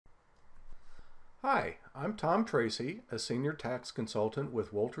Hi, I'm Tom Tracy, a Senior Tax Consultant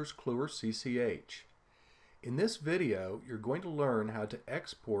with Wolters Kluwer CCH. In this video, you're going to learn how to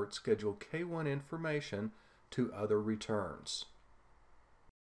export Schedule K-1 information to other returns.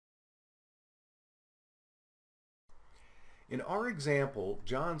 In our example,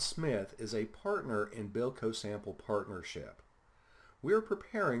 John Smith is a partner in Bilco Sample Partnership. We are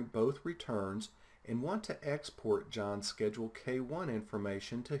preparing both returns and want to export John's Schedule K-1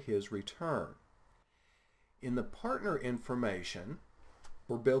 information to his return. In the partner information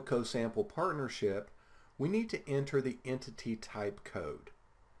for Bilco Sample Partnership, we need to enter the entity type code.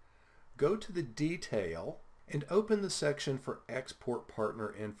 Go to the detail and open the section for export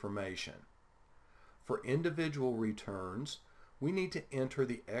partner information. For individual returns, we need to enter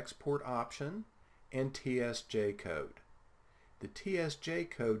the export option and TSJ code. The TSJ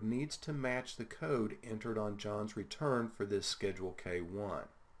code needs to match the code entered on John's return for this Schedule K-1.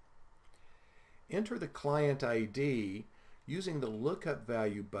 Enter the client ID using the Lookup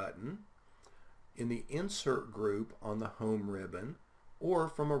Value button in the Insert group on the Home ribbon or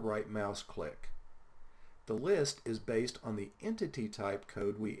from a right mouse click. The list is based on the entity type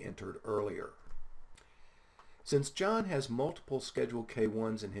code we entered earlier. Since John has multiple Schedule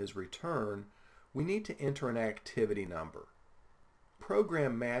K-1s in his return, we need to enter an activity number.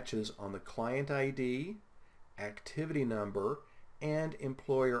 Program matches on the client ID, activity number, and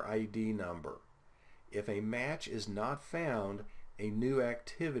employer ID number. If a match is not found, a new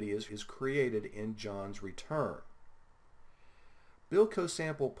activity is created in John's return. Bilco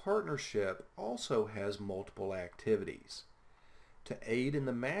Sample Partnership also has multiple activities. To aid in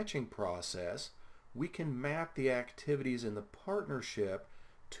the matching process, we can map the activities in the partnership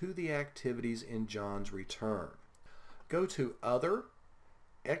to the activities in John's return. Go to Other,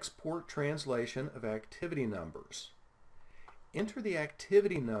 Export Translation of Activity Numbers. Enter the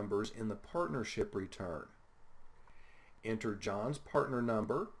activity numbers in the partnership return. Enter John's partner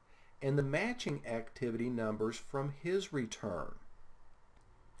number and the matching activity numbers from his return.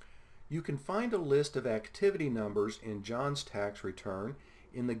 You can find a list of activity numbers in John's tax return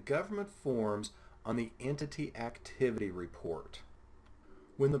in the government forms on the Entity Activity Report.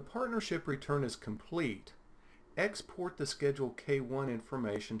 When the partnership return is complete, export the Schedule K-1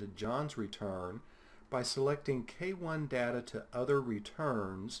 information to John's return by selecting K-1 data to other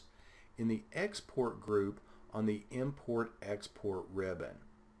returns in the Export group on the Import-Export ribbon.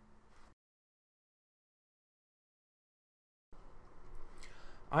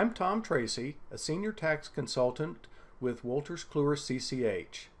 I'm Tom Tracy, a Senior Tax Consultant with Wolters Kluwer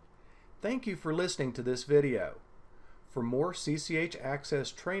CCH. Thank you for listening to this video. For more CCH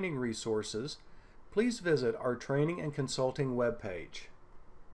Axcess training resources, please visit our training and consulting webpage.